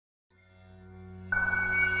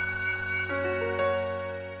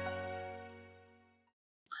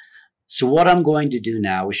So what I'm going to do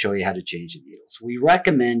now is show you how to change the needles. We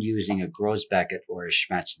recommend using a Grosbeck or a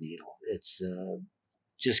Schmetz needle. It's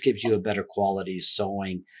just gives you a better quality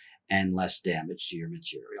sewing and less damage to your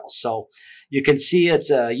material. So you can see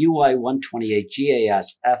it's a UI 128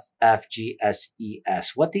 GAS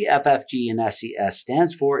FFGSES. What the FFG and SES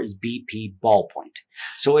stands for is BP ballpoint.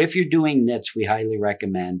 So if you're doing knits, we highly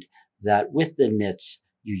recommend that with the knits,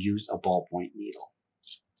 you use a ballpoint needle.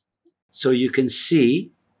 So you can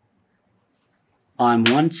see on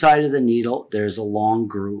one side of the needle, there's a long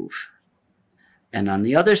groove. And on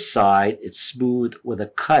the other side, it's smooth with a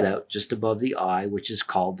cutout just above the eye, which is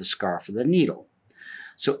called the scarf of the needle.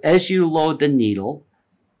 So as you load the needle,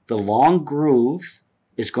 the long groove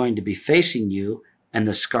is going to be facing you, and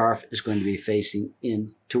the scarf is going to be facing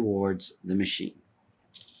in towards the machine.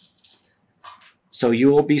 So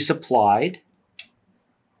you will be supplied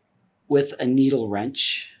with a needle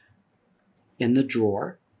wrench in the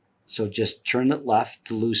drawer. So just turn it left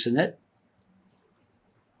to loosen it.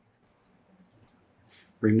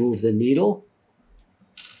 Remove the needle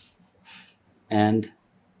and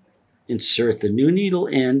insert the new needle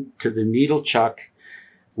into the needle chuck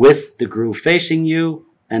with the groove facing you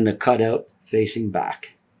and the cutout facing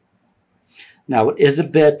back. Now it is a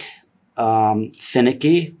bit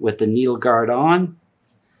finicky with the needle guard on,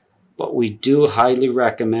 but we do highly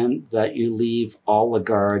recommend that you leave all the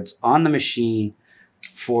guards on the machine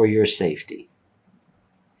for your safety.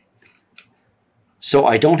 So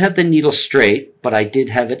I don't have the needle straight, but I did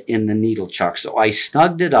have it in the needle chuck. So I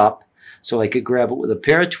snugged it up so I could grab it with a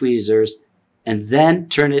pair of tweezers and then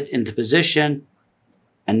turn it into position.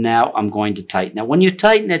 And now I'm going to tighten. Now when you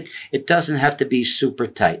tighten it, it doesn't have to be super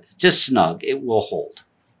tight. Just snug. It will hold.